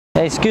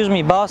Hey, excuse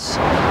me, boss.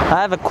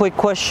 I have a quick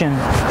question.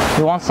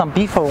 You want some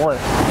beef or what?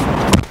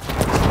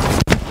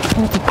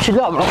 Chill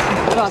out,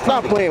 bro.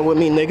 Stop playing with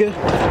me, nigga.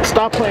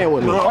 Stop playing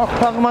with me. I'm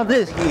talking about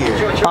this.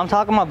 I'm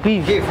talking about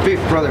beef. Beef,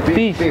 brother.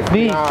 Beef.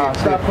 Nah,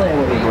 stop playing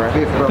with me,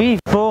 bro.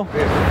 Beef, bro.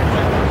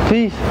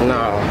 Beef.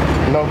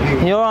 Nah, no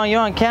beef. You're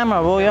on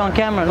camera, bro. You're on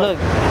camera. Look.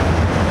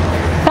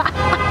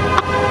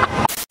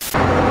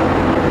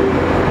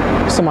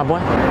 So my boy,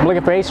 I'm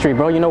looking for 8th Street,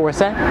 bro. You know where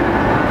it's at?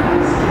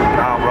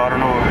 Nah, bro, I don't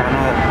know.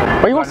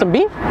 Bro, you want some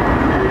beef?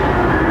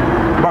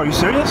 Bro, are you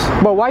serious?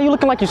 Bro, why are you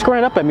looking like you're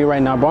squaring up at me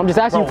right now, bro? I'm just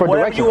asking you for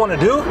whatever directions. you want to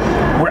do,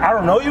 I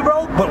don't know you,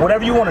 bro, but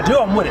whatever you want to do,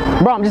 I'm with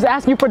it. Bro, I'm just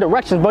asking you for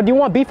directions, bro. Do you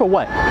want beef or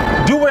what?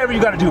 Do whatever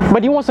you got to do. But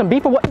do you want some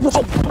beef or what?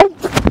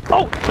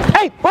 Oh,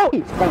 hey, bro!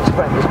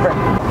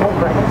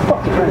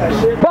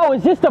 Bro,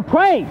 it's just a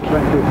prank!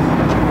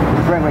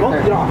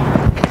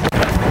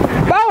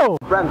 Bro!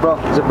 Prank, bro.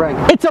 It's a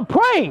prank. It's a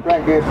prank!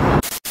 Prank, dude.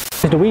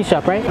 It's the weed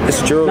shop, right?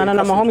 It's true. No,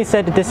 my homie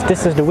said that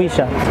this is the weed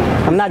shop.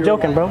 I'm not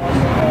joking, bro.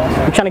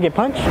 You trying to get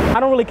punched? I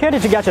don't really care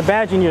that you got your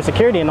badge and your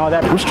security and all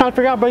that. I'm just trying to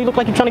figure out, bro, you look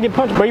like you're trying to get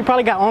punched, bro. You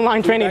probably got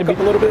online training to be.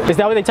 Is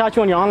that what they taught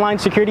you on your online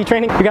security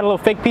training? You got a little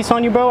fake piece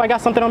on you, bro? I got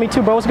something on me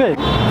too, bro. What's good?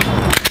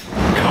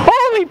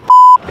 Holy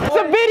it's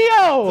a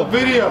video! It's a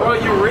video. Bro,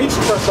 you reached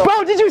for something.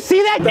 Bro, did you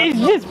see that? It's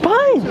just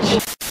punch!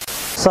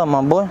 What's up,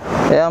 my boy?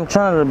 Yeah, I'm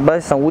trying to buy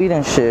some weed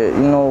and shit.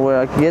 You know where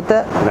I can get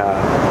that?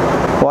 Nah.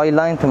 Why you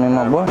lying to me,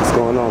 my boy? What's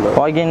going on, bro?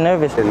 Why you getting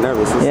nervous? Getting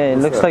nervous. Yeah, it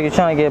looks like you're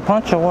trying to get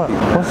punched or what?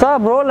 What's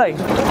up, bro? Like,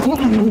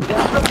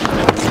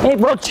 hey,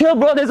 bro, chill,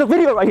 bro. There's a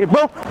video right here,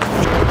 bro.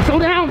 Slow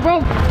down,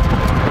 bro.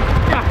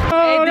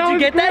 Hey, did you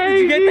get that? Did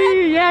you get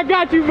that? Yeah, I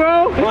got you,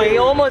 bro. Bro, he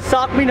almost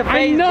socked me in the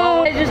face. I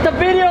know. Bro. It's just a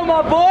video,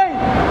 my boy.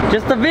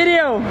 Just a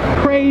video.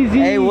 Crazy.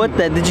 Hey, what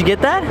the? Did you get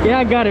that? Yeah,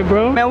 I got it,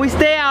 bro. Man, we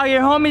stay out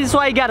here, homie. That's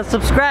why you gotta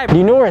subscribe. Do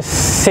you know where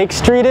 6th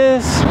Street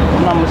is? If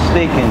I'm not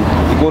mistaken,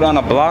 you go down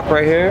a block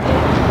right here,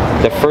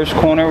 the first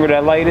corner where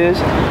that light is,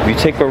 you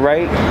take a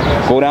right,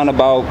 go down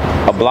about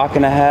a block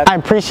and a half. I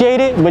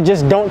appreciate it, but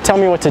just don't tell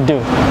me what to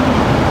do.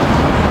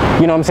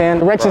 You know what I'm saying?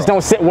 Directions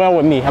don't sit well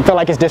with me. I feel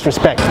like it's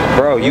disrespect.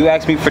 Bro, you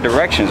asked me for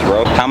directions,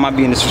 bro. How am I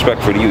being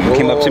disrespectful to you? You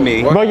came up to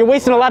me. Bro, you're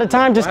wasting a lot of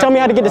time. Just tell me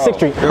how to get to 6th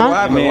Street.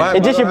 Huh?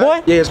 Is this your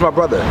boy? Yeah, it's my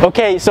brother.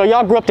 Okay, so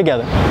y'all grew up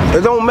together.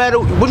 It don't matter.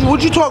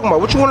 What you talking about?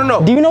 What you want to know?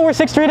 Do you know where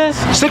 6th Street is?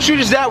 6th Street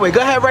is that way. Go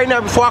ahead right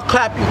now before I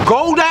clap you.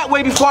 Go that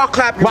way before I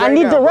clap you. But I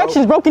need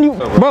directions, bro. Can you,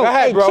 bro? Go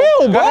ahead, hey, bro.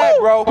 chill, bro. Go ahead,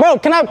 bro. Bro,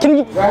 can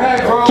you? Go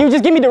ahead, bro. Can you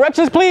just give me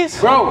directions, please?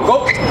 Bro,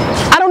 go.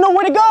 I don't know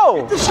where to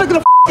go. Get this nigga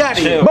the out of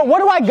here. But where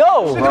do I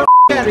go? Get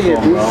the out of here,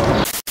 bro.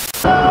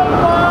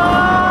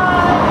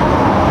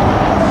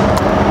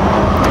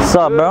 What's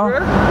up, bro?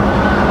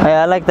 Hey,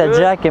 I like that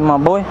jacket, my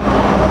boy.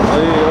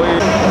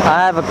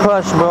 I have a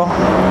crush, bro.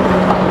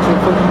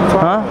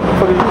 Huh?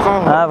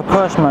 I have a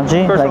crush, my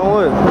G. Crush like, on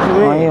what? What you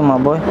mean? on you, my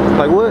boy.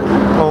 Like what?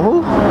 On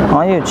who?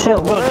 On you,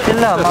 chill, bro.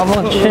 Chill out,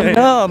 my boy. Chill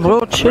out,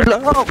 bro. Chill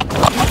out.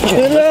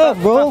 Chill out,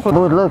 bro.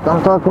 Dude, look,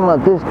 I'm talking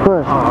about this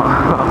crush.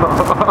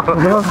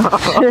 Bro,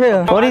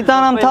 chill. What do you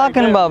thought I'm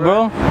talking about,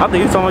 bro? I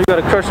think you talking about you got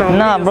a crush on me.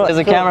 Nah, bro. There's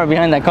a camera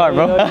behind that car,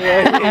 bro.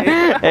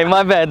 Hey,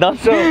 my bad, dog.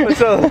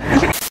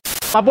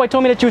 My boy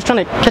told me that you was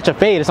trying to catch a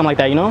fade or something like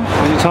that, you know? What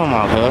are you talking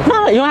about, huh?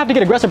 Nah, you don't have to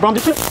get aggressive, bro. I'm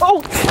just, oh,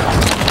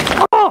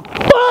 fuck!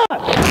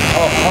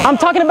 I'm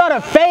talking about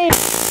a fade.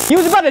 You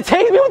was about to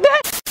tase me with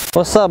that?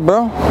 What's up,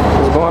 bro?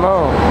 What's going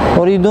on?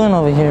 What are you doing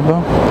over here,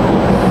 bro?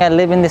 I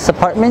live in this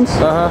apartment,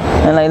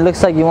 and like,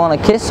 looks like you want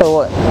to kiss or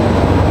what?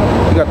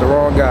 You got the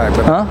wrong guy,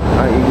 but Huh?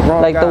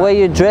 Like the way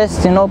you're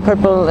dressed, you know,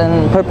 purple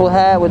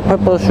hat with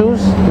purple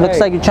shoes. Looks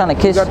like you're trying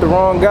to kiss. You got the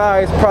wrong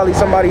guy. It's probably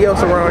somebody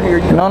else around here.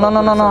 No.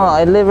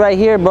 I live right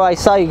here, bro. I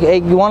saw you. Hey,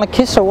 you want to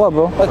kiss or what,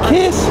 bro? A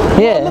kiss?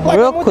 Yeah, Look like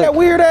real I'm with quick. that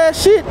weird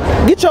ass shit.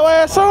 Get your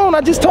ass on.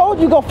 I just told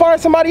you go find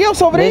somebody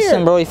else over there.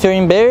 Listen, bro. If you're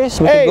embarrassed,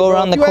 we can go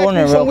around the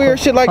corner, if you ask me some weird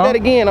shit like that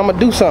again, I'm gonna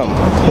do something.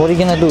 What are you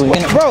gonna do?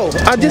 Bro,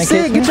 I just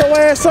said get your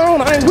ass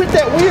on. I ain't with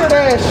that weird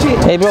ass shit.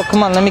 Hey, bro,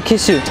 come on. Let me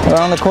kiss you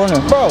around the corner.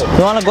 Bro,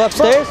 you wanna go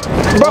upstairs?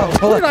 Bro,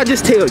 what did I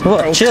just tell you?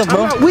 What? Chill,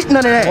 bro. I'm not with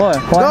none of that. What?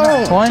 Why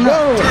not? Why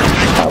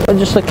not?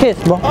 Just a kiss,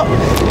 bro.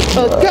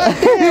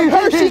 Goddamn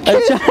Hershey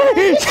kiss.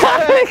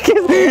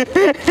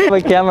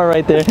 My camera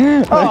right there.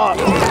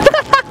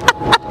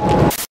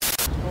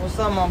 What's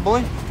up, my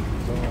boy?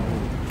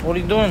 What are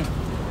you doing?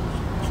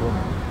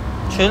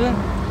 Chilling?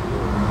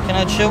 Can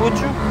I chill with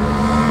you?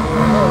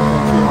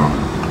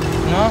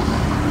 No?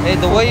 Hey,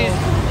 the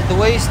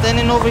way you're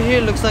standing over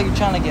here looks like you're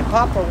trying to get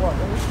popped or what?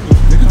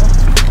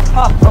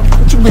 Pop, bro.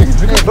 What you mean?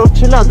 Hey, bro,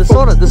 chill out. The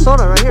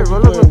soda right here, bro.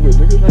 Look, I'm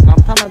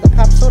talking about the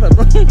pop soda,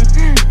 bro.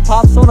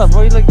 Pop soda,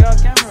 bro. You look good on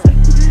camera.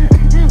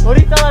 What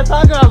do you thought I'm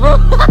talking about, bro?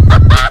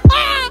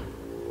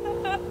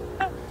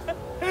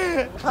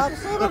 Pop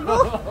soda, bro.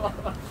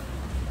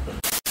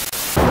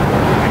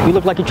 You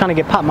look like you're trying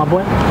to get popped, my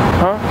boy.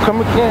 Huh?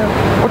 Come again.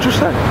 What you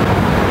say?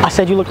 I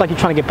said you look like you're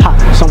trying to get popped.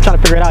 So I'm trying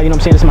to figure it out, you know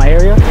what I'm saying? This is my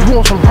area. You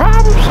want some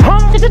problems? Huh?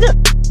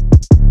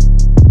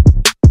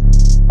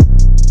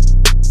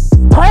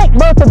 Prank,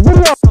 bro, it's a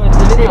video. It's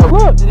the video.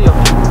 Look.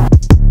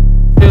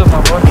 Video,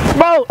 my boy.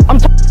 Bro, I'm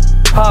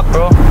pop,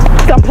 bro.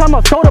 I'm talking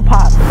about soda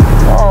pop.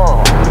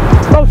 Oh,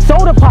 Bro,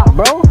 soda pop,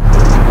 bro.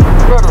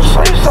 better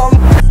say something.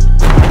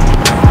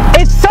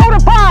 It's soda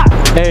pop!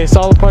 Hey, it's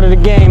all a part of the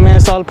game, man.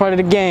 It's all a part of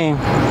the game.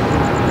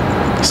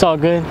 It's all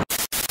good.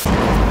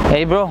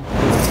 Hey, bro.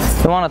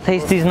 You want to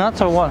taste these nuts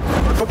or what?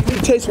 You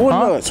taste what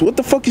nuts? What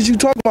the fuck is you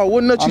talking about?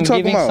 What nuts you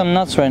talking about? I'm giving some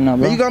nuts right now,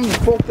 bro. Man, you got me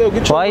fucked up.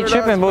 Get your Why you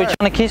tripping, bro? You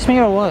trying to kiss me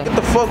or what? Get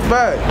the fuck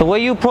back. The way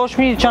you approach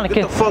me, you trying to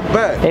Get kiss. the fuck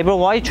back. Hey, bro,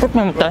 why you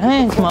tripping with the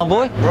hands, my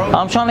boy?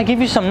 I'm trying to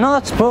give you some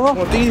nuts, bro.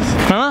 Want these?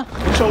 Huh?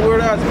 Get your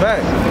weird ass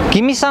back.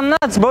 Give me some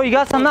nuts, bro. You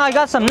got some nuts? I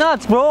got some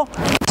nuts, bro.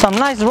 Some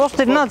nice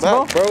roasted nuts,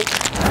 bro.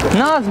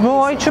 Nuts, bro.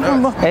 Why you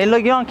tripping, bro? Hey,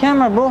 look, you're on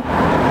camera, bro.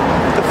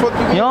 What the fuck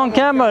you You're on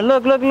camera.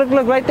 Look,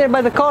 right there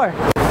by the car.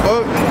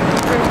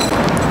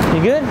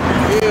 You good?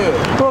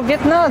 Yeah. Bro,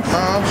 get nuts.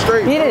 I'm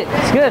straight. Eat it.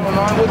 It's good.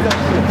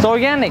 It's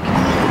organic.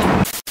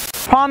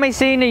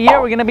 Promise in a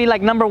year we're gonna be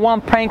like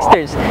 #1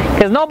 pranksters.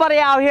 Cause nobody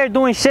out here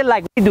doing shit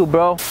like we do,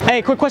 bro.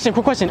 Hey, quick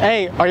question.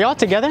 Hey, are y'all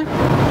together?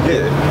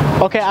 Yeah.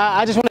 Okay,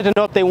 I just wanted to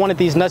know if they wanted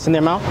these nuts in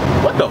their mouth.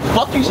 What the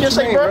fuck you just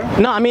say, bro?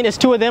 No, I mean, it's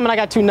 2 of them and I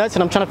got 2 nuts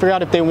and I'm trying to figure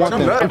out if they want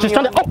them. I'm just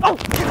trying to,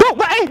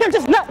 bro, hey, they're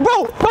just nuts,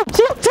 bro,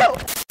 chill.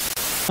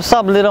 What's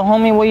up, little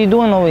homie? What you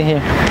doing over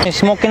here? You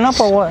smoking up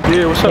or what?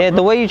 Yeah, what's up? Yeah,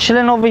 the way you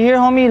chilling over here,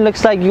 homie,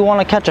 looks like you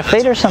wanna catch a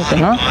fade or something,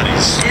 huh?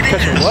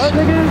 Catch a what,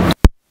 nigga?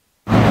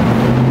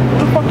 What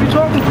the fuck you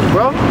talking to,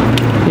 bro?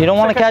 You don't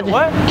wanna catch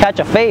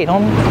a fade,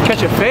 homie.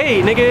 Catch a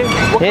fade, nigga.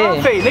 What kind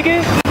of fade,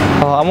 nigga?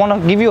 I wanna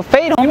give you a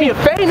fade, homie. Give me a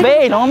fade, nigga.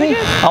 Fade, homie.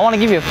 I wanna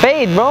give you a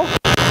fade, bro.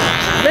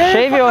 Man,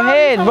 Shave your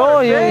head,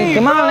 bro.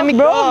 Come on, let me,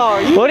 bro.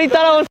 What do you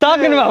thought I was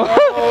talking about?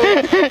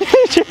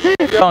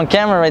 You're on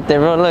camera right there,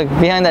 bro. Look,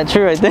 behind that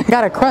tree right there. I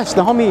got a crush,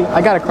 the homie, I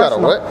got a crush. Got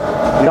a what?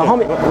 The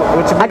homie,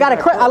 I got a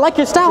crush. I like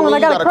your style and I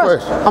got a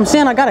crush. I'm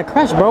saying I got a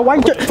crush, bro. Why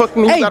you? Fuck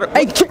me, you got a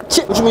Hey,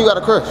 What you mean you got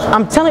a crush?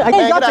 I'm telling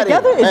you, y'all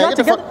together? Is y'all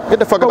together? Get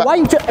the fuck bro, out. why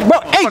you?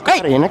 Bro, hey, bro,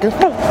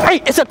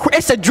 hey,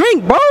 it's a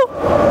drink, bro.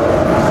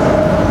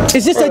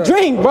 It's just a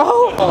drink,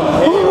 bro.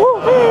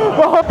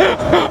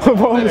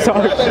 Bro, I'm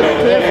sorry.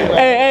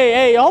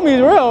 Hey, homie's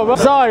real, bro.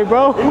 Sorry,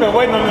 bro. We've been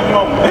waiting on this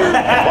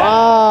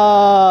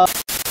moment.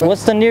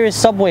 What's the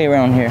nearest subway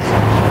around here?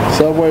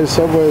 Subway is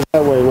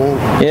that way, man.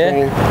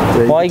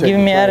 Yeah? Why you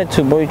giving me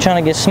attitude, bro? You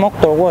trying to get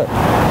smoked or what?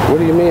 What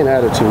do you mean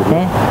attitude?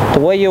 The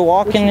way you're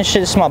walking and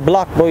shit, it's my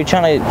block, bro. You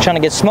trying to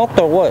get smoked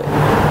or what?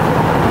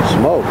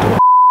 Smoke?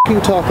 What are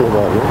you talking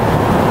about, man?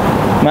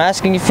 I'm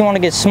asking if you want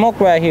to get smoked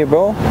right here,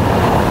 bro.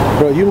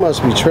 Bro, you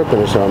must be tripping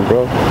or something,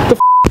 bro. The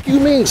you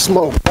mean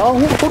smoke, bro?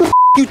 Who the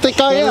you think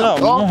I am,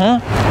 bro?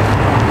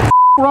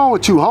 What's wrong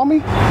with you,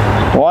 homie?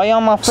 Why you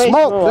on my face,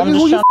 Smoke, bro? I'm nigga.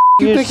 just Who trying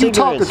to you think you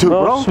talking to,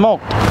 bro?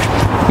 Smoke.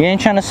 You ain't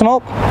trying to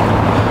smoke?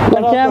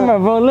 On camera,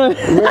 bro. Look.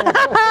 Oh,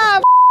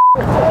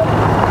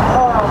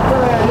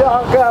 man,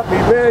 y'all got me,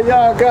 man.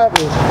 Y'all got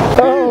me.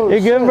 Oh, you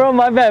good, bro?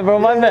 My bad, bro.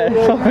 My bad.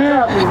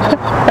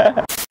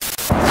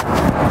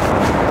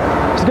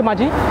 Is it good, my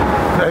G?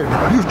 Hey,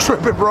 you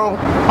tripping, bro?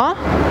 Huh?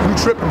 You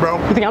tripping, bro?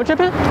 You think I'm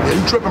tripping? Yeah,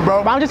 you tripping,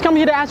 bro? I'm just coming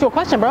here to ask you a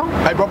question, bro.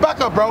 Hey, bro,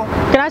 back up, bro.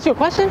 Can I ask you a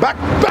question? Back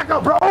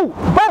up, bro. Oh,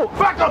 bro.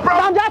 Back up, bro.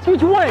 I'm asking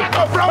what you want. Back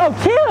up, bro. Bro,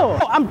 chill.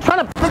 I'm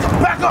trying to.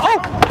 Back up.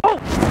 Oh,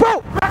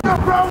 bro. Back up,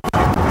 bro.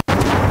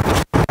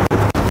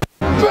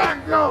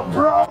 Back up,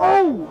 bro.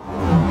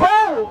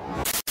 Bro.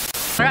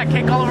 I got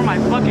cake all over my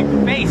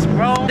fucking face,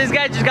 bro. This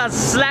guy just got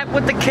slapped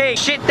with the cake.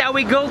 Shit that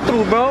we go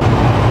through, bro.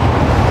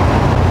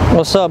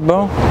 What's up,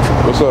 bro?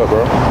 What's up,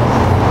 bro?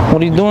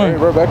 What are you doing? Hey,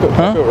 bro, back up.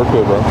 Back up real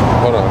quick, bro.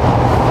 Hold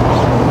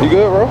on. You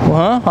good, bro?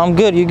 Huh? I'm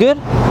good. You good?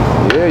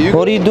 Yeah, you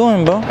What good? are you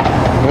doing, bro?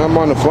 Man, I'm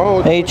on the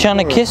phone. Hey, you trying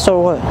to kiss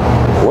or what?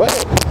 What?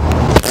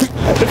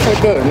 Just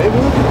like that,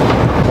 nigga.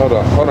 Hold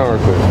on real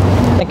quick.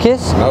 A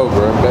kiss? No,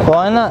 bro.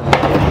 Why not?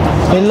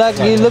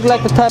 You look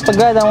like the type of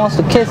guy that wants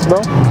to kiss,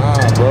 bro.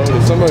 Nah, bro.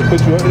 Did somebody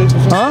put you up this or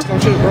Huh? some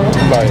shit, bro?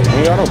 Like,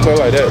 nigga, I don't play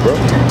like that, bro.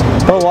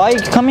 Bro, why are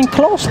you coming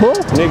close, bro?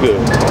 Nigga,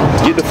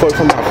 get the fuck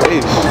from my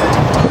face.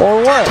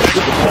 Or what?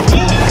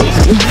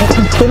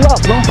 Chill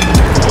up, bro.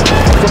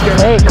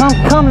 Hey,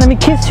 come, let me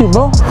kiss you,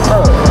 bro.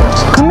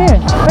 Come here.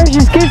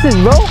 Precious kisses,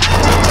 bro.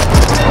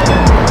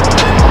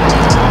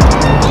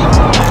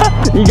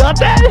 You got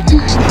that?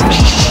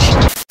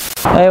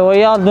 Hey, what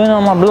y'all doing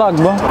on my block,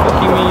 bro?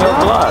 Fuck you mean your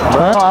block,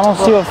 bro? Huh? I don't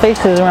see your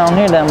faces around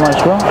here that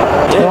much, bro.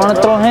 You wanna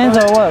throw hands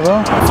or what, bro?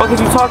 What the fuck is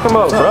you talking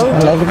about, bro?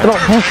 Like throw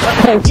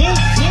hands.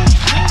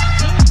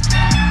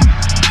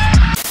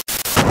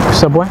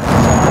 What's up, boy?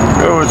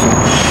 Good with you.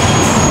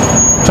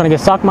 Trying to get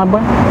socked, my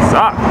boy?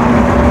 Stop.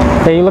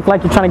 Hey, you look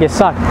like you're trying to get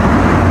socked.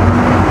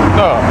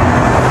 No.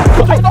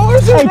 Hey,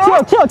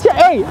 chill.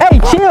 Hey,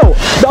 chill.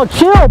 Yo,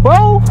 chill,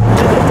 bro.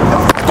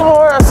 Come on,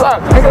 wear a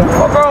sock. Nigga,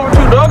 what's wrong with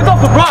you, dog? Get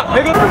off the block,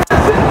 nigga.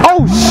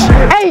 Oh,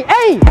 hey.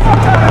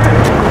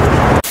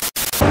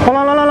 Hold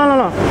on,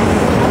 no.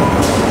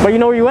 But you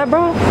know where you at,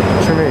 bro?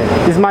 What you mean?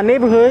 This is my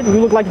neighborhood. You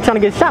look like you're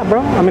trying to get shot, bro.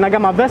 I mean, I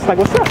got my vest. Like,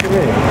 what's up? What you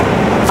mean?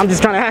 I'm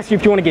just trying to ask you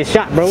if you want to get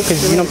shot, bro.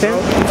 Cause you know what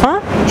I'm saying? Huh?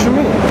 What you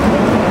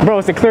mean? Bro,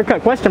 it's a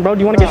clear-cut question, bro. Do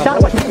you want to get shot?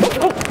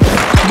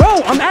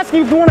 Bro, I'm asking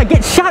you if you want to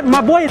get shot,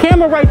 my boy.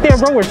 Camera right there,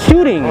 bro. We're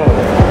shooting.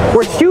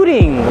 We're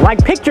shooting.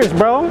 Like pictures,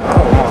 bro.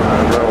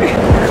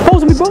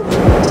 Pose me, bro.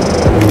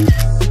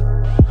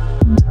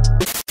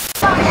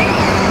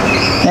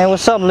 Hey,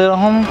 what's up, little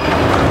homie?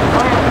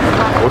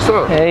 What's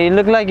up? Hey, you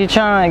look like you're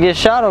trying to get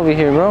shot over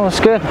here, bro. What's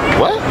good?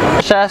 What?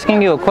 Just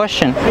asking you a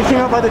question.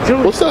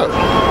 What's up?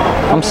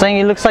 I'm saying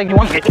it looks like you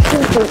want to get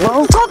shot, bro.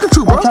 Who you talking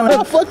to,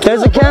 bro?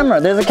 There's a camera.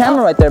 There's a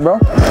camera right there, bro.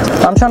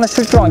 I'm trying to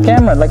shoot you on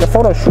camera, like a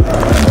photo shoot.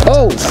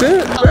 Oh,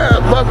 shit.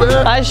 Man, my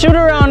bad. I shoot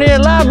around here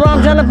live, bro.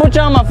 I'm trying to put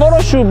you on my photo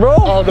shoot, bro.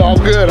 Oh, no, I'm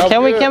good.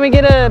 Can we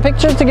get a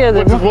picture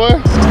together, bro?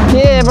 What?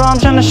 Yeah, bro. I'm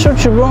trying to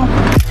shoot you, bro.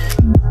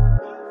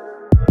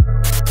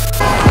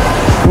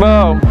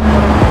 Bro.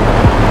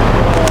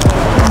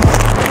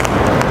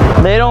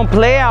 They don't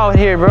play out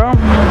here, bro.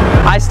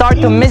 I start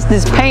to miss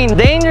this pain.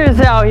 Dangerous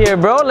out here,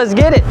 bro. Let's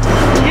get it.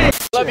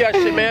 Love y'all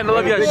shit, man. I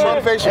love y'all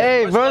shit.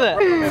 Hey, brother.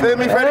 Feel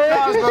me, Freddie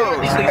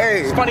Cosmo.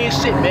 Hey. It's funny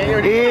as shit,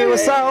 man. Hey,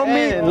 what's up,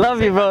 homie? Hey,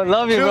 love you, bro.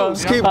 Love you, bro.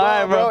 Just keep All going,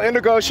 right, bro.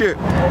 Indigo shit.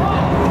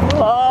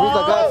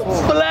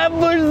 Oh,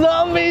 Flatbush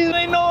zombies.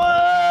 They know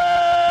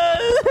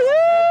us.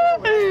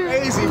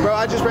 Crazy, bro.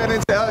 I just ran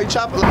into LA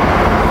Chopper. What's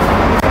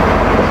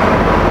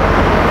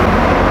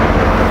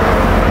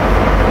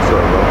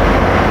up, bro?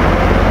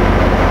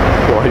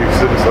 Why you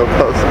sitting so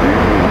close to me?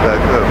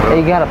 Back up, bro. Hey,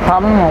 you got a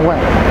problem or what?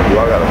 You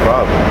all got a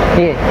problem.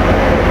 Yeah.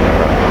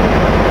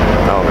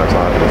 I don't got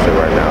time for this shit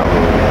right now.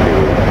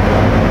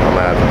 I'm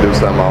gonna have to do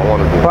something I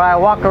want to do. Bro, I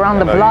walk around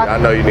the block. I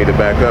know you need to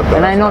back up, though.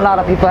 And I know a lot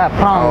of people have I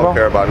problems, don't bro.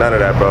 care about none of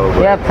that, bro.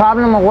 You have a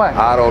problem or what?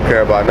 I don't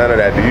care about none of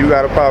that. Do you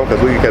got a problem?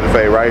 Because we can catch a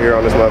fade right here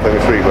on this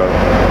motherfucking street, bro.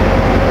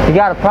 You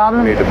got a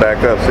problem? You need to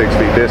back up 6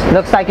 feet distance.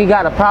 Looks like you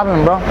got a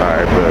problem, bro.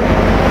 Alright, but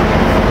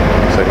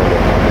second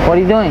one. What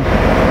are you doing?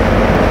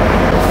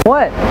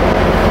 What?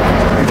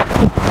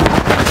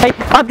 Hey,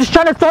 I'm just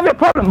trying to solve your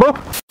problem, bro.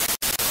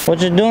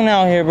 What you doing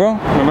out here, bro?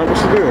 Man,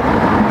 what's the deal?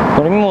 What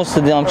do you mean what's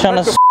the deal? I'm trying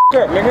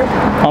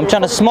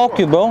to smoke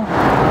you, bro.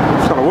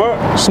 Trying to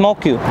what?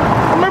 Smoke you.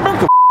 Man, back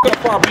the up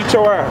before I beat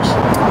your ass.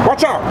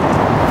 Watch out.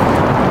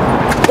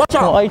 Watch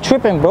out. Why you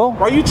tripping, bro?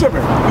 Why you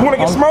tripping? You wanna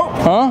get smoked?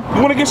 Huh?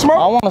 You wanna get smoked?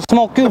 I want to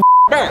smoke you.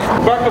 Back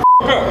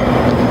the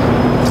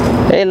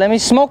up. Hey, let me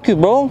smoke you,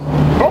 bro.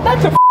 Go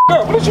back the up.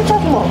 What are you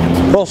talking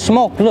about? Bro,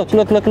 smoke. Look.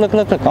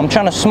 I'm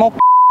trying to smoke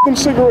Them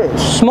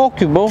cigarettes.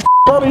 smoke you, bro.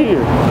 Out of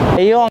here.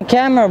 Hey, you're on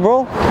camera,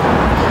 bro.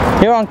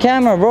 You're on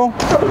camera, bro.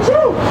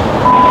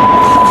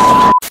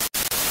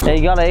 Hey,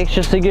 you got an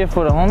extra cigarette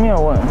for the homie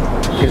or what?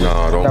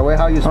 No, don't. That way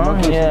how you smoke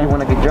it, yeah. you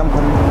want to get jumped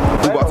on me?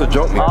 You about to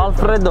jump me?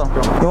 Alfredo,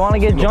 you want to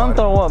get jumped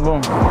or what, bro?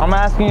 I'm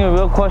asking you a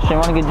real question. You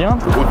want to get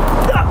jumped?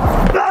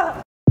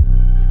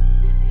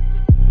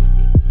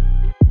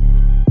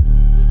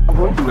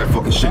 Don't do that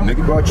fucking shit,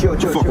 nigga. Bro, chill.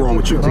 Fuck wrong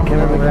with you? There's a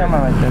camera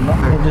right there, bro.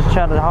 They just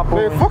try to hop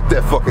over. Man, fuck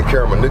that fucking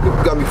camera, nigga.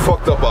 You got me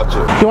fucked up out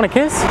here. You want a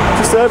kiss? What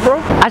you said, bro?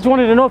 I just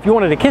wanted to know if you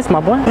wanted a kiss, my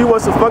boy. You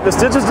want some fucking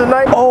stitches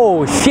tonight?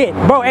 Oh, shit.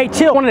 Bro, hey,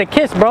 chill. Wanted a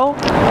kiss, bro.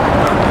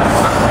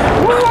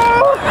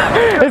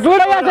 It's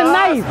literally as a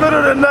knife.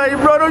 Hospital tonight,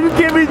 bro. Don't you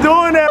can't be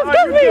doing that. Bro.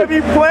 You can't be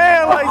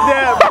playing like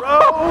that,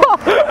 bro.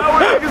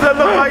 Niggas that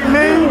look like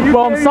me. You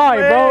Bro, I'm can't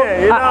sorry, be bro.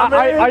 playing, you know what I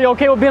mean? Are you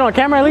okay with being on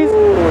camera at least?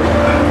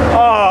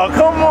 Oh,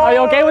 come on. Are you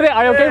okay with it?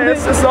 Are you okay with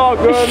this? It's all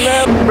good,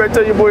 man. You better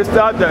tell your boy to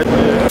stop that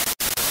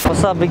shit.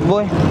 What's up, big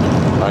boy?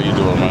 How you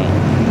doing, man?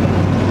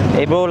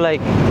 Hey, bro,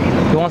 like,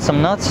 you want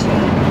some nuts?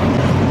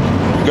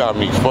 You got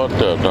me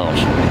fucked up, don't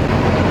you?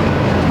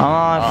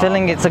 I'm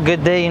feeling it's a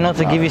good day, you know,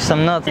 to give you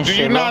some nuts and Do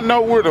shit, you not bro.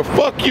 know where the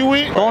fuck you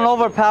at? Don't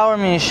overpower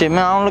me and shit, man.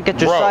 I don't look at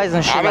your size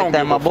and shit like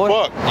that, my boy.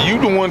 Fuck. You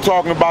the one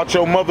talking about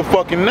your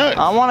motherfucking nuts.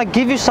 I want to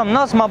give you some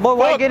nuts, my boy.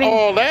 Why you Fuck getting...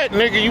 all that,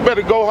 nigga. You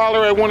better go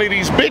holler at one of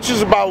these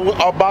bitches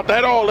about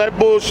that all that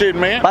bullshit,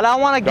 man. But I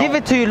want to give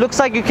it to you. Looks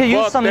like you could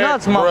use Fuck some that,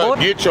 nuts, my bruh.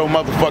 boy. Get your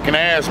motherfucking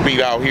ass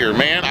beat out here,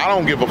 man. I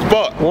don't give a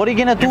fuck. What are you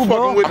gonna do, You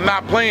bro? fucking with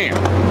not playing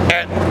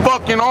at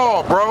fucking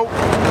all, bro.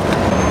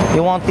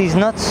 You want these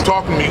nuts?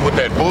 Talking to me with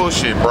that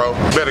bullshit, bro.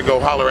 You better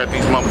go holler at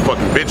these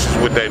motherfucking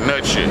bitches with that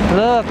nut shit.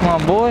 Look, my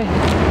boy.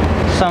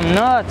 Some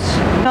nuts.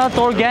 Not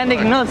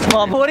organic nuts,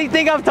 my boy. What do you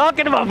think I'm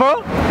talking about,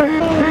 bro?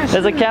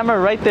 There's a camera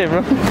right there,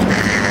 bro.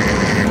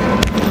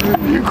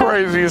 You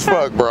crazy as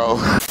fuck, bro.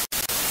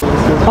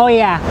 Oh,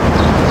 yeah.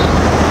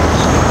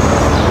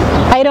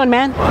 How you doing,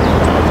 man?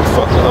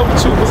 Fuck up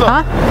with you. What's up?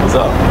 Huh? What's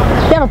up?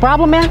 You have a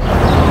problem, man?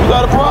 You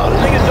got a problem?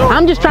 Niggas doing.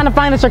 I'm just trying to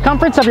find the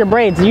circumference of your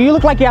braids. You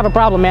look like you have a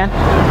problem, man.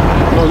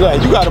 No, yeah,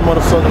 you got a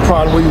motherfucking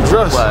problem where you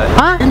dress.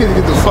 Huh? You need to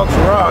get the fuck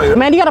from around here.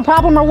 Man, you got a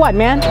problem or what,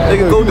 man?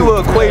 Nigga, Go do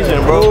an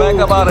equation, bro. Back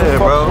up out of here,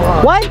 bro.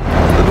 What?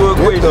 Go do an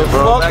equation,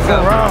 bro. Back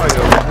up. Around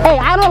here. Hey,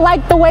 I don't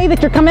like the way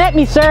that you're coming at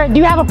me, sir. Do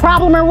you have a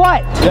problem or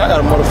what? Yeah, I got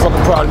a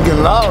motherfucking problem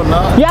getting loud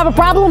now. You have a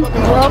problem?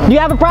 Do you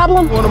have a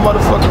problem? You want a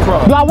motherfucking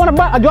problem? Do I want a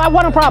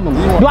problem?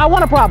 Do I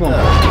want a problem?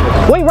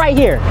 Wait right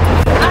here.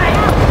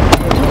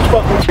 Go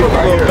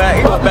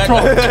back.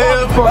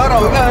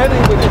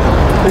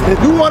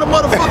 You want a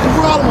motherfucking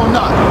problem or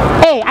not?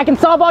 Hey, I can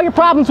solve all your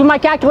problems with my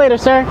calculator,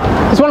 sir.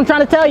 That's what I'm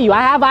trying to tell you.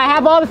 I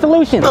have all the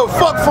solutions. The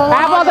fuck phone?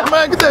 I have all the...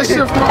 Man, get that shit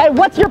from. Hey,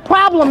 what's your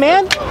problem,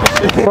 man?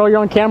 Bro, you're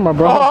on camera,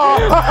 bro.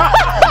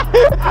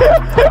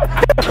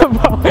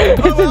 Bro,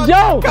 it's a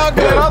joke. I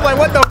was like,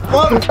 what the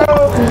fuck,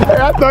 bro? Hey,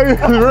 I thought you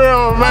was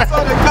real, man.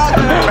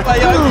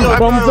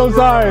 Bro, I'm so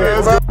sorry.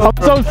 I'm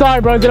so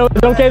sorry, bro. Is it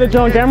okay that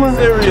you're on camera?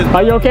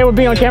 Are you okay with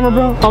being on camera,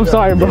 bro? I'm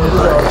sorry, bro.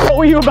 What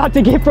were you about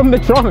to get from the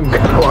trunk?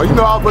 Oh, you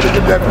know I'm gonna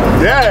get that.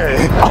 Yeah.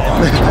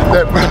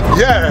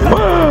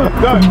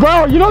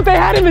 Bro, you know what they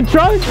had in the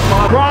trunk?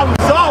 Problem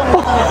solved.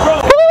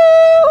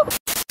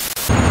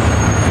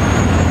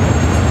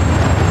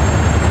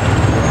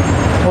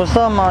 What's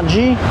up, my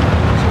G?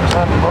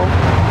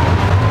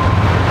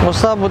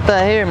 What's up with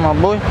that hair, my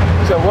boy? You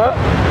said what?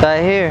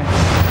 That hair.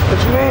 What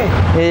you mean?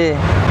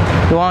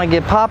 Yeah. You wanna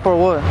get pop or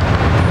what?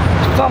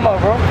 What you talking about,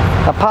 bro?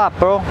 A pop,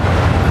 bro.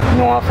 You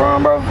know where I'm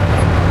from, bro?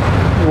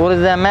 What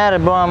does that matter,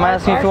 bro? I'm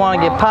asking if you wanna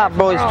get pop,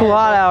 bro. It's too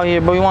hot out here,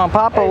 bro. You want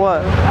pop or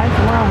what? I ain't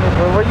from around here,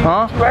 bro. Where you,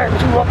 Huh?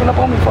 what you walking up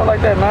on me for like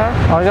that, man?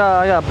 I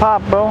got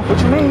pop, bro. What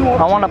you mean?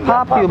 I wanna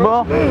pop you,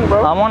 bro. What you mean,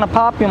 bro? I wanna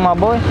pop you, my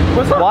boy.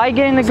 What's up? Why you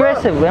getting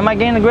aggressive? Am I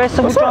getting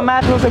aggressive with your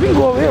match? We can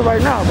go over here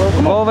right now, bro.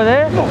 Come Go on. over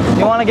there?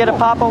 You wanna get a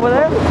pop over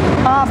there?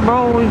 Pop,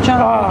 bro. You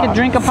trying to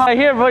drink a pop? Right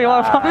here, bro. You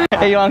want a pop?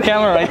 Hey, you on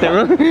camera right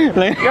there, bro.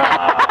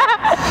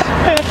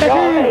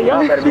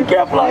 Y'all better be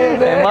careful out here,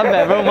 man. Hey, my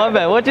bad, bro. My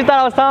bad. What you thought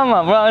I was talking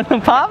about, bro?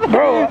 Pop?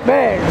 Bro,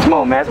 man, come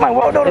on, man. It's my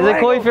world. Is it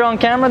cool if you're on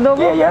camera, though,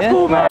 bro? Yeah, it's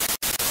cool, man.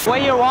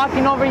 When you're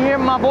walking over here,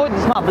 my boy, this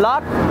is my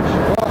block.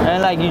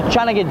 And like, you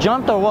trying to get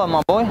jumped or what,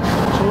 my boy?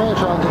 What you mean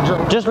trying to get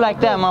jumped? Just like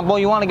that, my boy.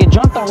 You want to get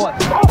jumped or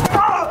what?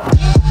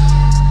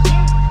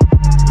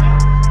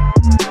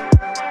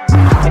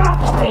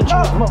 Hey,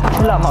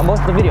 chill out, my boy.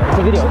 It's the video. It's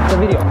the video. It's the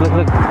video.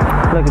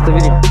 Look, it's the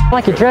video. I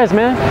like your dress,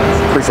 man.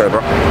 Appreciate it,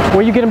 bro.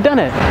 Where you get them done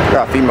at?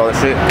 Got a female and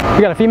shit.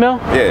 You got a female?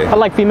 Yeah. I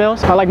like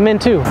females. I like men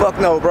too. Fuck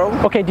no, bro.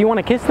 Okay, do you want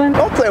to kiss then?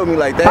 Don't play with me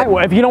like that. All right,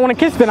 well, if you don't want to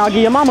kiss, then I'll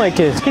give your mama a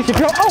kiss. Kiss your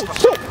girl. Oh,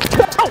 shit.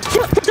 Oh,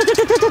 chill.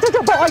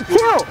 Bro, like,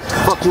 chill.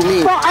 Fuck you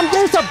mean? Bro, I'm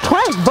doing some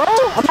prank, bro.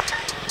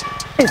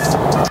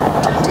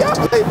 Y'all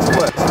play too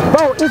much.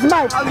 Bro, it's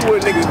my...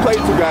 Hollywood niggas play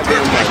too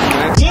goddamn much,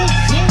 man.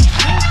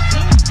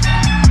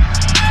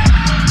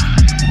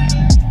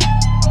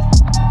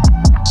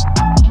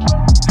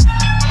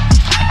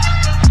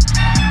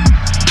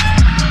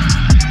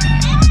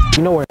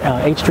 You know where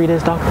H Street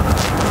is, dog?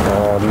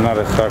 Not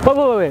a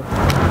sucker. Wait.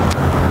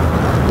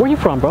 Where you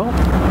from, bro?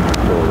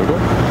 Puerto Rico?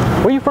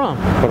 Where you from?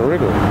 Puerto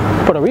Rico.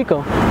 Puerto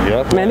Rico?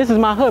 Yeah. Man, this is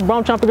my hood, bro.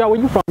 I'm trying to figure out where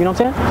you from. You know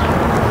what I'm saying?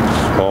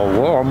 Oh,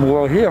 well,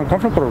 I'm here. I'm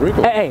coming from Puerto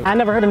Rico. Hey, I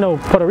never heard of no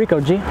Puerto Rico,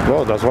 G.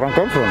 Well, that's where I'm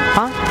coming from.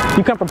 Huh?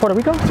 You come from Puerto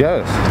Rico?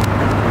 Yes.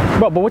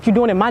 Bro, but what you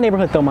doing in my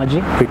neighborhood, though, my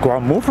G? Because I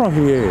moved from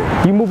here.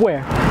 You move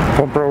where?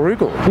 From Puerto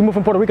Rico. You moved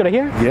from Puerto Rico to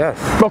here? Yes.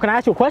 Bro, can I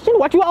ask you a question?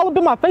 What you all up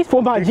in my face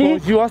for, my G?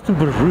 Because you asked me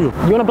for real.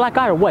 You on a black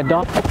eye or what,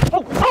 dog?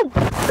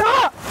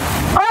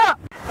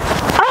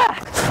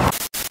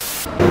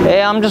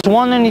 Hey, I'm just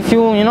wondering if you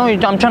know,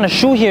 I'm trying to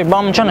shoot here, bro.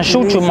 I'm trying to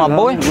shoot you, my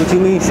boy. What you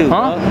mean shoot?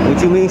 Huh?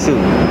 What you mean shoot?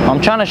 I'm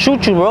trying to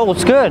shoot you, bro.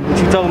 What's good? What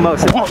you talking about?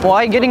 Shoot?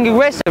 Why you getting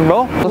aggressive,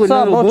 bro? What's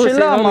up, bro?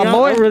 Chill out, my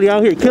boy. I'm really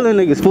out here killing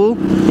niggas, fool.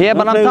 Yeah,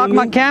 but I'm talking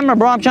about camera,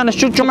 bro. I'm trying to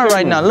shoot you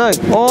right now. Look,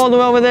 all the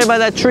way over there by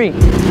that tree.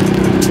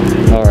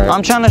 Alright.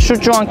 I'm trying to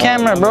shoot you on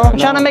camera, bro. I'm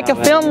trying to make a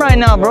film right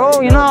now, bro.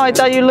 You know, I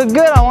thought you looked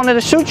good. I wanted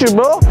to shoot you,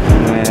 bro.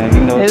 Man,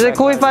 you know. Is it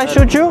cool if I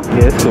shoot you?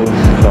 Yeah, it's cool.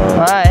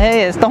 Alright,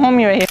 hey, it's the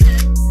homie right here.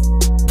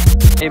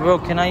 Hey, bro,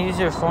 can I use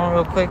your phone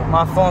real quick?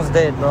 My phone's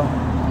dead, bro.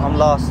 I'm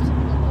lost.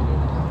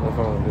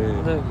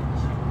 Look,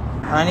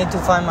 I need to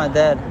find my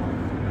dad.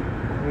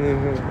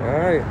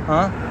 Alright.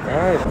 Huh?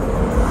 Alright.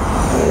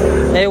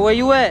 Hey, where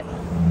you at?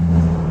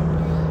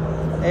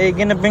 Hey, you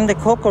gonna bring the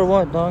coke or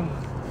what, dog?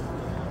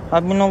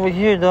 I've been over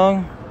here,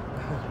 dog.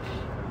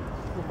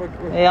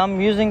 Hey,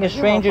 I'm using a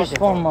stranger's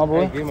phone, my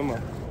boy. Hey, give me my.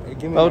 Hey,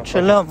 give me Oh, my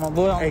chill out, my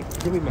boy. Hey,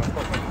 give me my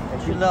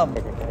phone. Chill out.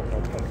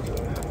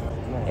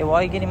 Hey, why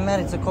are you getting mad?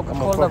 It's a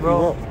Coca-Cola,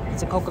 bro.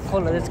 It's a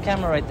Coca-Cola. There's a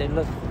camera right there.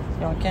 Look,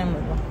 you're on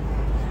camera, bro.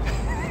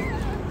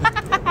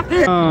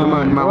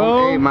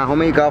 My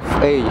homie he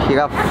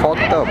got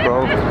fucked up,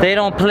 bro. They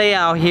don't play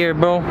out here,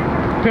 bro.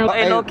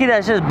 Hey, Loki,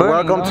 that's just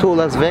burning. Welcome to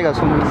Las Vegas,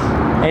 homie.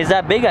 Hey, is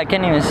that big? I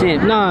can't even see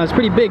it. Nah, it's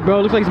pretty big,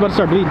 bro. Looks like it's about to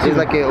start bleeding. It's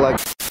like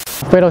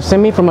Fredo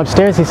sent me from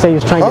upstairs. He said he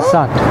was trying to get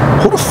socked.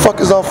 Who the fuck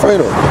is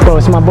Alfredo? Bro,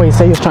 it's my boy. He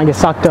said he was trying to get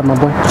socked up, my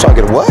boy. Trying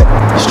to get what?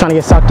 He's trying to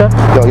get socked up.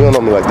 Yo, you don't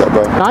know me like that,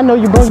 bro. I know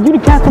you, bro. You the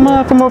cat from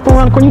around the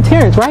corner. You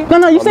Terrence, right?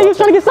 No, you said you was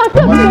trying to get socked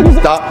up.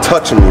 Stop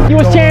touching me. You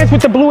was Terrence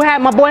with the blue hat,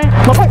 my boy.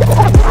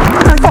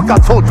 Fuck, I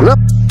told you that.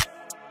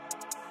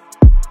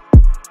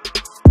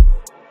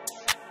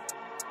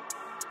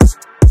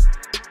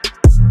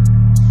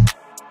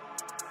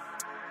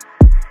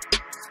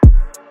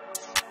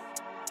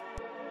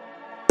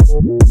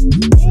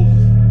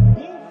 Yeah.